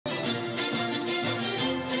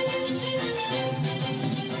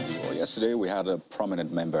yesterday we had a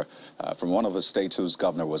prominent member from one of the states whose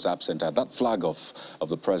governor was absent at that flag off of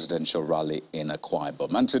the presidential rally in Akwa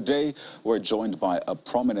Ibom. And today we're joined by a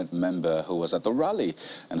prominent member who was at the rally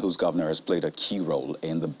and whose governor has played a key role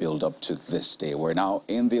in the build-up to this day. We're now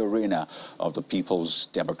in the arena of the People's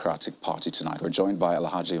Democratic Party tonight. We're joined by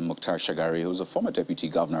Alhaji Mukhtar Shagari, who's a former deputy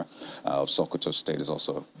governor of Sokoto State, is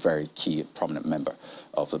also a very key prominent member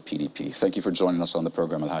of the PDP. Thank you for joining us on the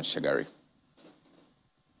program, Alhaji Shagari.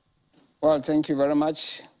 Well, thank you very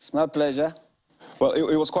much. It's my pleasure. Well,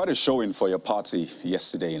 it was quite a showing for your party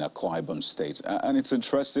yesterday in Akwa Ibom State. And it's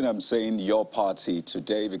interesting I'm saying your party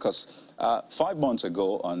today because 5 months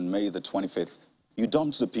ago, on May the 25th, you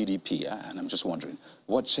dumped the PDP. And I'm just wondering,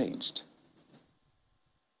 what changed?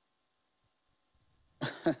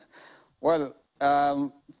 Well,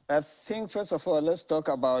 I think, first of all, let's talk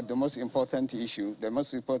about the most important issue. The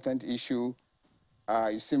most important issue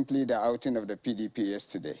is simply the outing of the PDP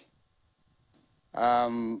yesterday.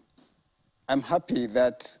 I'm happy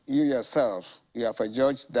that you yourself, you have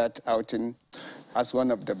adjudged that outing as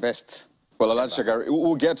one of the best. Well, Alhaji Shagari,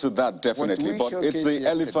 we'll get to that definitely, but it's the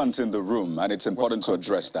elephant in the room, and it's important to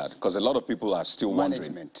address that, because a lot of people are still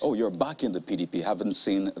wondering, oh, you're back in the PDP, haven't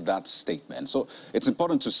seen that statement. So it's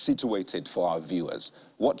important to situate it for our viewers.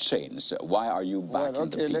 What changed? Why are you back in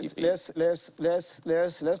the PDP?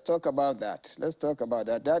 Let's talk about that. Let's talk about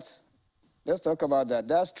that. Let's talk about that.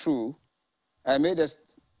 That's true. I made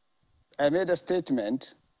a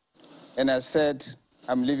statement, and I said,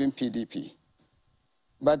 I'm leaving PDP.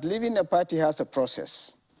 But leaving a party has a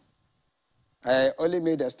process. I only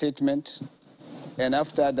made a statement, and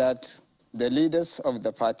after that, the leaders of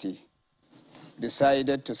the party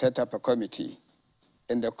decided to set up a committee,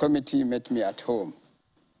 and the committee met me at home,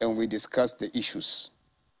 and we discussed the issues.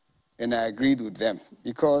 And I agreed with them,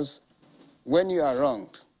 because when you are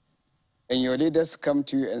wronged, and your leaders come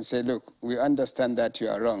to you and say, look, we understand that you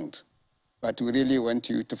are wronged, but we really want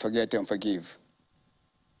you to forget and forgive.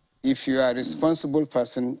 If you are a responsible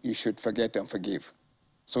person, you should forget and forgive.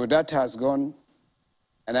 So that has gone,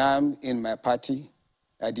 and I'm in my party.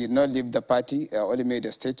 I did not leave the party. I only made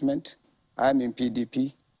a statement. I'm in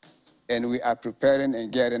PDP, and we are preparing and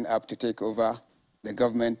gearing up to take over the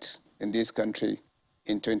government in this country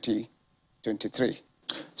in 2023.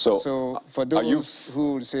 So for those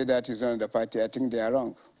who say that is on the party, I think they are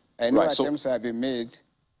wrong. I know attempts have been made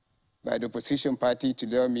by the opposition party to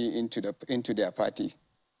lure me into their party.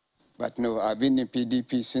 But no, I've been in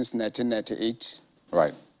PDP since 1998.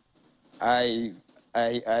 Right. I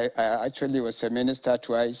actually was a minister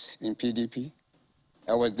twice in PDP.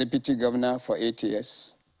 I was deputy governor for 8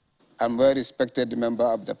 years. I'm a very respected member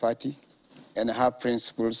of the party, and I have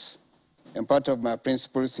principles. And part of my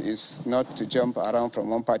principles is not to jump around from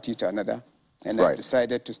one party to another. And I've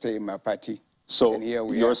decided to stay in my party. So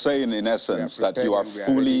you're saying, in essence, that you are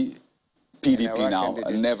fully PDP now,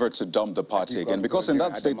 and never to dump the party again? Because in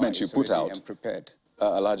that statement you put out,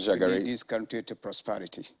 Alhaji Shagari, to lead this country to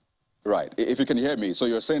prosperity. Right. If you can hear me, so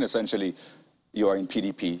you're saying essentially you are in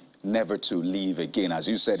PDP, never to leave again, as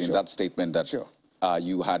you said in that statement that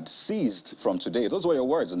you had ceased from today. Those were your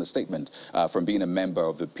words in the statement, from being a member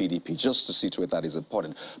of the PDP, just to situate that is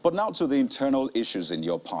important. But now to the internal issues in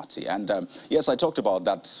your party. And yes, I talked about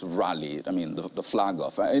that rally, I mean, the flag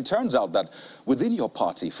off. It turns out that within your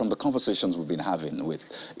party, from the conversations we've been having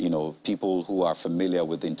with, people who are familiar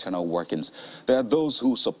with the internal workings, there are those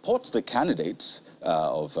who support the candidate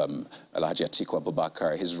of Alhaji Atiku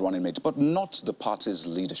Abubakar, his running mate, but not the party's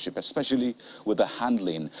leadership, especially with the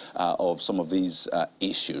handling of some of these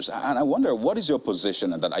issues. And I wonder, what is your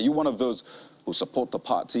position on that? Are you one of those who support the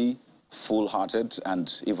party full-hearted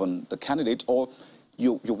and even the candidate, or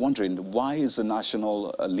you're wondering, why is the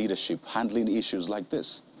national leadership handling issues like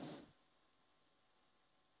this?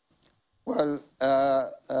 Well,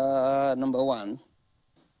 number one,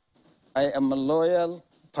 I am a loyal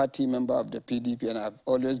party member of the PDP, and I've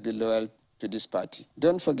always been loyal to this party.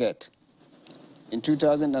 Don't forget, in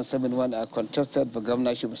 2007, when I contested for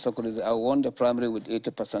governorship of Sokoto, I won the primary with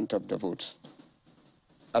 80% of the votes.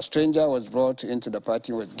 A stranger was brought into the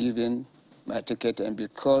party, was given my ticket, and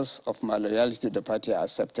because of my loyalty to the party, I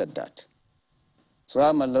accepted that. So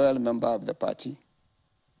I'm a loyal member of the party.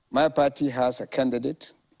 My party has a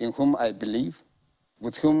candidate in whom I believe,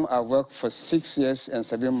 with whom I worked for 6 years and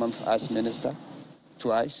 7 months as minister,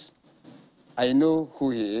 twice. I know who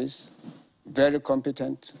he is, very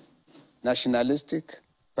competent, nationalistic,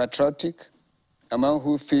 patriotic, a man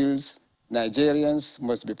who feels Nigerians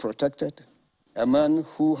must be protected, a man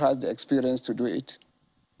who has the experience to do it.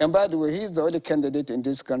 And by the way, he's the only candidate in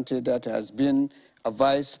this country that has been a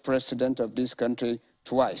vice president of this country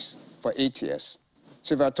twice for 8 years.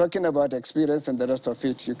 So if you're talking about experience and the rest of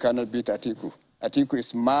it, you cannot beat Atiku. Atiku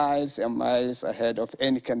is miles and miles ahead of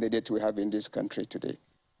any candidate we have in this country today.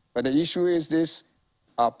 But the issue is this: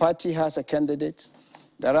 our party has a candidate.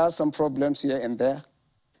 There are some problems here and there.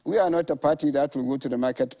 We are not a party that will go to the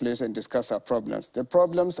marketplace and discuss our problems. The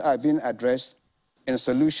problems are being addressed and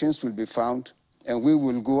solutions will be found, and we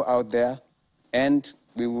will go out there and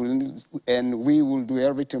we will do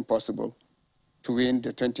everything possible to win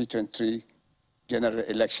the 2023 general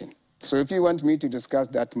election. So if you want me to discuss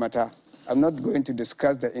that matter, I'm not going to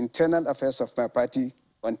discuss the internal affairs of my party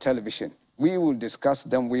on television. We will discuss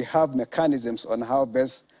them. We have mechanisms on how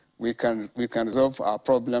best we can resolve our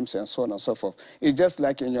problems and so on and so forth. It's just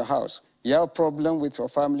like in your house. You have a problem with your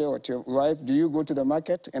family or your wife. Do you go to the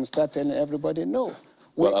market and start telling everybody? No.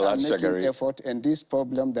 We are making Shagari, effort, and this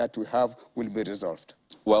problem that we have will be resolved.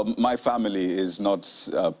 Well, my family is not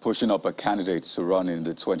pushing up a candidate to run in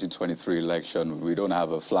the 2023 election. We don't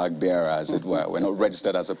have a flag bearer, as it were. We're not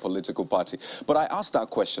registered as a political party. But I asked that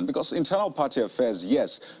question because internal party affairs,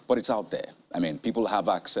 yes, but it's out there. I mean, people have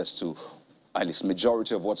access to at least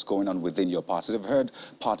majority of what's going on within your party. They've heard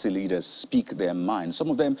party leaders speak their minds. Some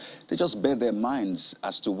of them, they just bare their minds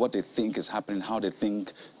as to what they think is happening, how they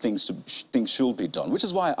think things should be done, which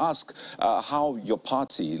is why I ask how your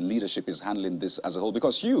party leadership is handling this as a whole,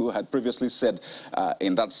 because you had previously said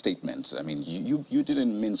in that statement, I mean, you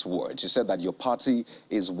didn't mince words. You said that your party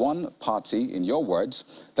is one party, in your words,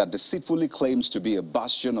 that deceitfully claims to be a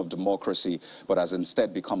bastion of democracy, but has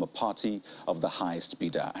instead become a party of the highest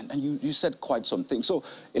bidder. And you said quite some things. So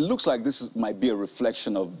it looks like this might be a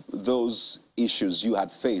reflection of those issues you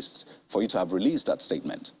had faced for you to have released that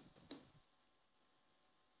statement.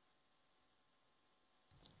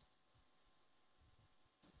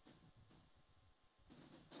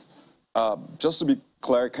 Just to be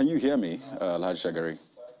clear, can you hear me, Alhaji Shagari?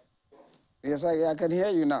 Yes, I can hear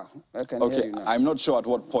you now. Okay, I'm not sure at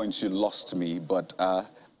what point you lost me, but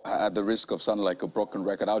at the risk of sounding like a broken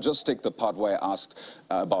record, I'll just take the part where I asked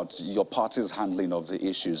about your party's handling of the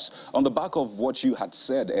issues. On the back of what you had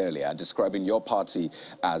said earlier, describing your party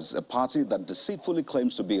as a party that deceitfully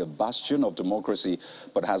claims to be a bastion of democracy,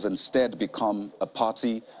 but has instead become a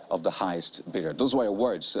party of the highest bidder. Those were your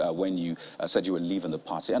words when you said you were leaving the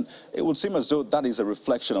party. And it would seem as though that is a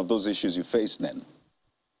reflection of those issues you face then.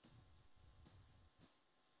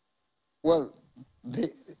 Well,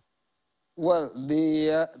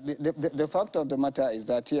 the fact of the matter is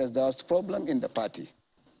that, yes, there was a problem in the party.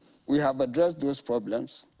 We have addressed those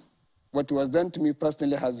problems. What was done to me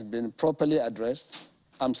personally has been properly addressed.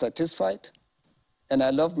 I'm satisfied, and I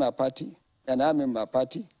love my party, and I'm in my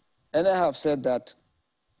party. And I have said that,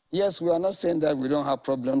 yes, we are not saying that we don't have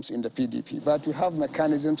problems in the PDP, but we have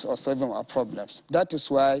mechanisms of solving our problems. That is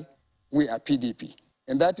why we are PDP.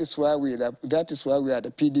 And that is why we are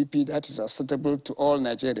the PDP that is acceptable to all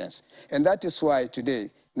Nigerians. And that is why today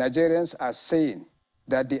Nigerians are saying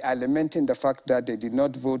that they are lamenting the fact that they did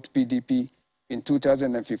not vote PDP in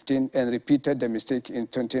 2015 and repeated the mistake in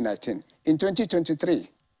 2019. In 2023,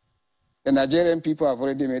 the Nigerian people have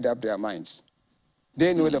already made up their minds.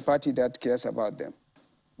 They know the party that cares about them.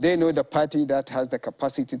 They know the party that has the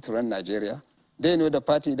capacity to run Nigeria. They know the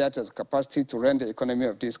party that has the capacity to run the economy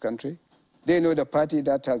of this country. They know the party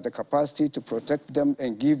that has the capacity to protect them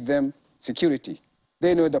and give them security.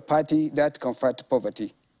 They know the party that can fight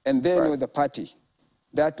poverty. And they know the party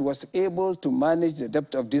that was able to manage the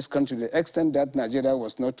debt of this country to the extent that Nigeria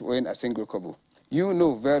was not owing a single kobo. You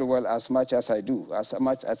know very well, as much as I do, as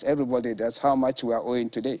much as everybody does, how much we are owing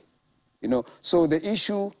today. You know, so the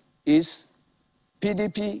issue is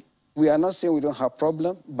PDP. We are not saying we don't have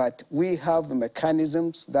problem, but we have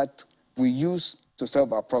mechanisms that we use to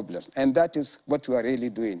solve our problems. And that is what we are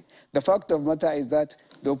really doing. The fact of the matter is that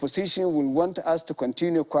the opposition will want us to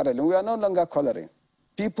continue quarreling. We are no longer quarreling.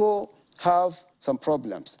 People have some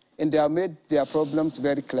problems, and they have made their problems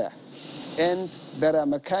very clear. And there are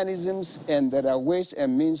mechanisms and there are ways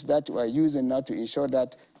and means that we are using now to ensure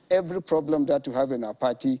that every problem that we have in our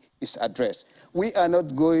party is addressed. We are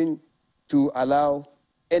not going to allow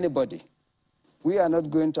anybody. We are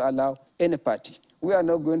not going to allow any party. We are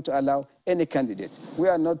not going to allow any candidate. We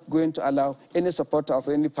are not going to allow any supporter of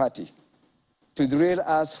any party to derail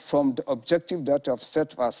us from the objective that we have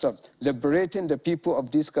set for ourselves, liberating the people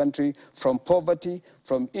of this country from poverty,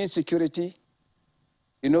 from insecurity,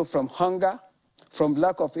 you know, from hunger, from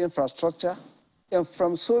lack of infrastructure, and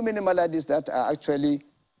from so many maladies that are actually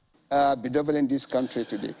bedeviling this country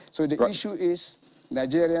today. So the issue is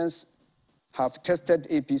Nigerians have tested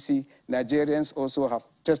APC, Nigerians also have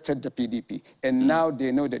tested the PDP, and now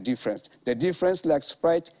they know the difference. The difference, like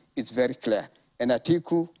Sprite, is very clear, and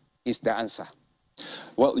Atiku is the answer.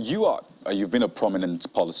 Well, you've been a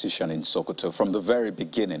prominent politician in Sokoto from the very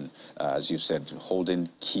beginning, as you said, holding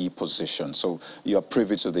key positions. So you're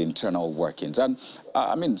privy to the internal workings. And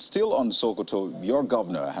I mean, still on Sokoto, your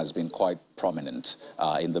governor has been quite prominent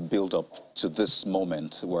in the build-up to this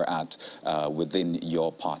moment we're at within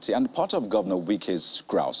your party. And part of Governor Wike's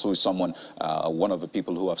grouse, who is someone, one of the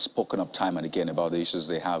people who have spoken up time and again about the issues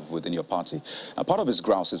they have within your party. Part of his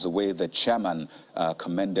grouse is the way the chairman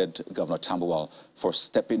commended Governor Tambuwal for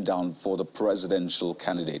stepping down for the presidential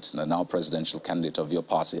candidate, the now presidential candidate of your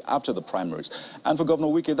party after the primaries. And for Governor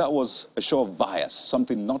Wike, that was a show of bias,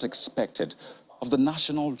 something not expected of the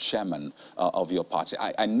national chairman of your party.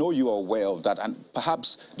 I know you are aware of that, and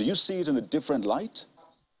perhaps, do you see it in a different light?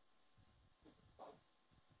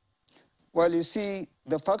 Well, you see,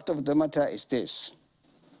 the fact of the matter is this.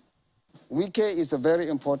 Wike is a very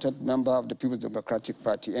important member of the People's Democratic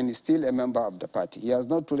Party, and he's still a member of the party. He has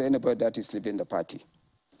not told anybody that he's leaving the party.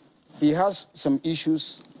 He has some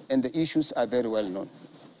issues, and the issues are very well known.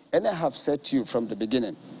 And I have said to you from the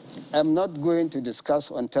beginning, I'm not going to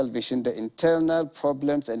discuss on television the internal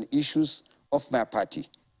problems and issues of my party,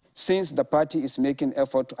 since the party is making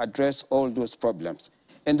effort to address all those problems.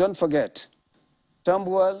 And don't forget,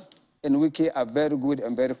 Tambuwal and Wike are very good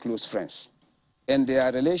and very close friends. And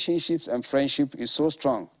their relationships and friendship is so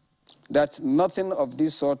strong that nothing of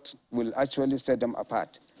this sort will actually set them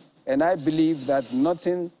apart. And I believe that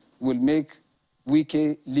nothing will make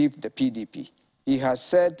Wike leave the PDP. He has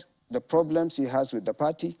said the problems he has with the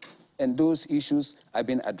party, and those issues have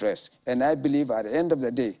been addressed. And I believe at the end of the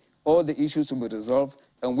day, all the issues will be resolved,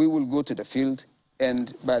 and we will go to the field,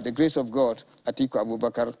 and by the grace of God, Atiku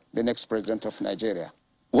Abubakar, the next president of Nigeria.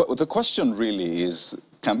 Well, the question really is,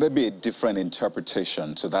 can there be a different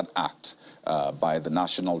interpretation to that act by the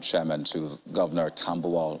national chairman to Governor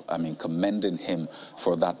Tambuwal, I mean, commending him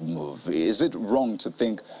for that move? Is it wrong to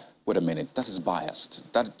think, wait a minute, that is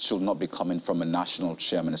biased? That should not be coming from a national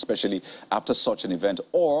chairman, especially after such an event,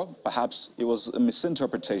 or perhaps it was a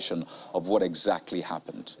misinterpretation of what exactly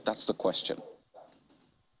happened? That's the question.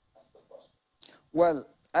 Well,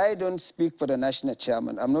 I don't speak for the national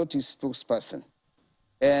chairman. I'm not his spokesperson.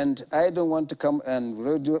 And I don't want to come and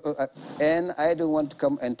radio, and I don't want to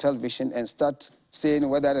come and television and start saying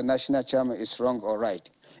whether the national chairman is wrong or right.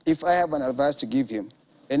 If I have an advice to give him,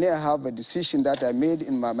 and I have a decision that I made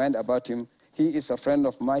in my mind about him, he is a friend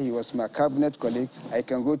of mine, he was my cabinet colleague, I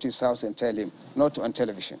can go to his house and tell him, not on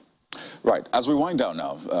television. Right, as we wind down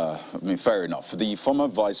now, I mean, fair enough, the former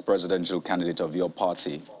vice presidential candidate of your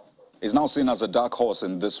party is now seen as a dark horse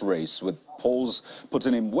in this race, with polls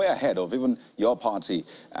putting him way ahead of even your party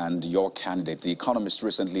and your candidate. The Economist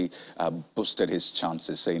recently boosted his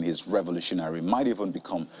chances, saying he's revolutionary, might even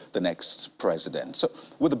become the next president. So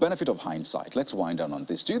with the benefit of hindsight, let's wind down on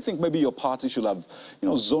this. Do you think maybe your party should have,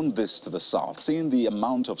 zoned this to the South, seeing the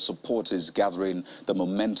amount of support is gathering, the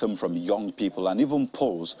momentum from young people and even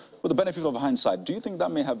polls? With the benefit of hindsight, do you think that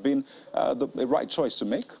may have been the right choice to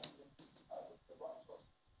make?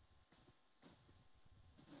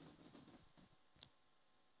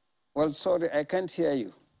 Well, sorry, I can't hear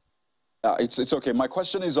you. It's okay. My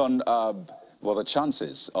question is on, well, the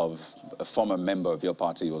chances of a former member of your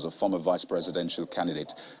party, who was a former vice presidential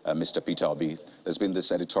candidate, Mr. Peter Obi. There's been this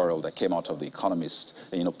editorial that came out of The Economist,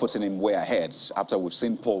 putting him way ahead, after we've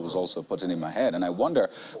seen polls also putting him ahead. And I wonder,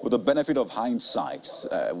 with the benefit of hindsight,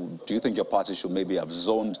 do you think your party should maybe have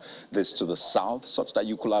zoned this to the South, such that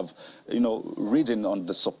you could have, reading on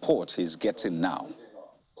the support he's getting now?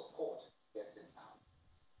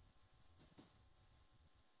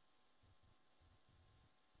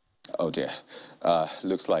 Oh dear,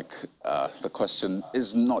 looks like the question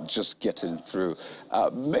is not just getting through.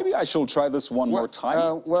 Maybe I shall try this one more time.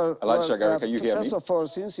 Shagari, can you hear me? First of all,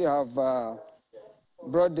 since you have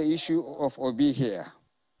brought the issue of Obi here,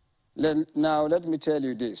 now let me tell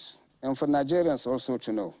you this, and for Nigerians also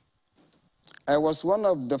to know. I was one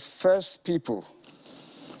of the first people,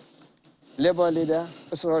 Labour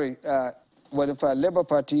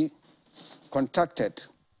Party contacted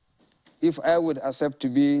if I would accept to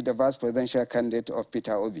be the vice presidential candidate of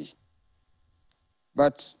Peter Obi.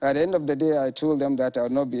 But at the end of the day, I told them that I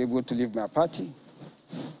would not be able to leave my party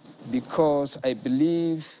because I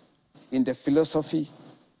believe in the philosophy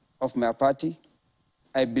of my party.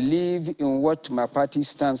 I believe in what my party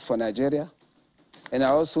stands for Nigeria. And I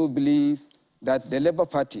also believe that the Labour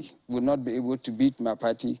Party will not be able to beat my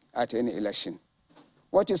party at any election.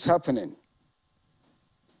 What is happening?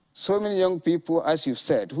 So many young people, as you've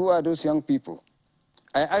said, who are those young people?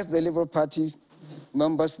 I asked the Labour Party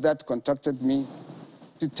members that contacted me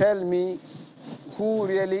to tell me who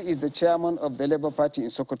really is the chairman of the Labour Party in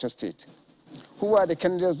Sokoto State. who are the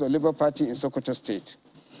candidates of the Labour Party in Sokoto State,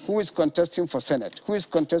 who is contesting for Senate, who is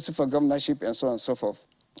contesting for governorship, and so on and so forth.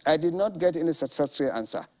 I did not get any satisfactory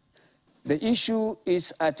answer. The issue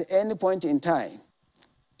is at any point in time,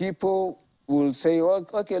 people will say, oh,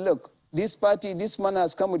 okay, look, this party, this man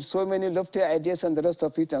has come with so many lofty ideas and the rest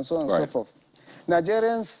of it and so on and so forth.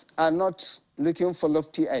 Nigerians are not looking for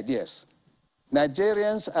lofty ideas.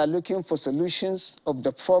 Nigerians are looking for solutions of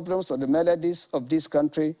the problems or the maladies of this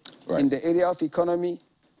country in the area of economy,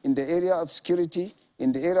 in the area of security,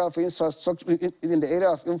 in the area of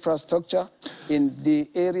infrastructure, in the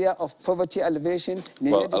area of poverty alleviation,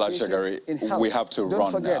 in education, Shagari, in health. we have to Don't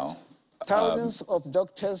run forget, now. Thousands of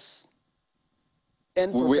doctors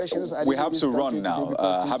and professionals we have to run now.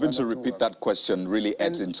 Having to repeat that question really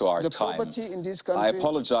adds into our time. Poverty in this country, I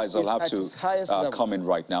apologize. I'll have to come in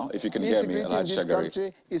right now. If you can hear me, Shagari. In this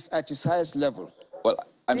country is at its highest level. Well,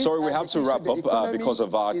 I'm sorry, we have to wrap up because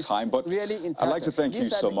of our time, but really I'd like to thank you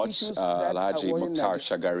so much, Alhaji Mukhtar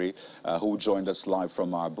Shagari, who joined us live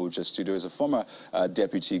from our Abuja studio. He's a former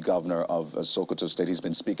deputy governor of Sokoto State. He's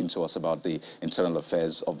been speaking to us about the internal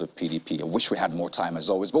affairs of the PDP. I wish we had more time, as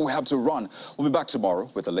always, but we have to run. We'll be back tomorrow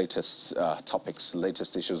with the latest topics,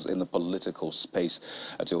 latest issues in the political space.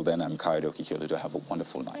 Until then, I'm Kayode Okikioledo. Have a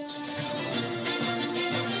wonderful night.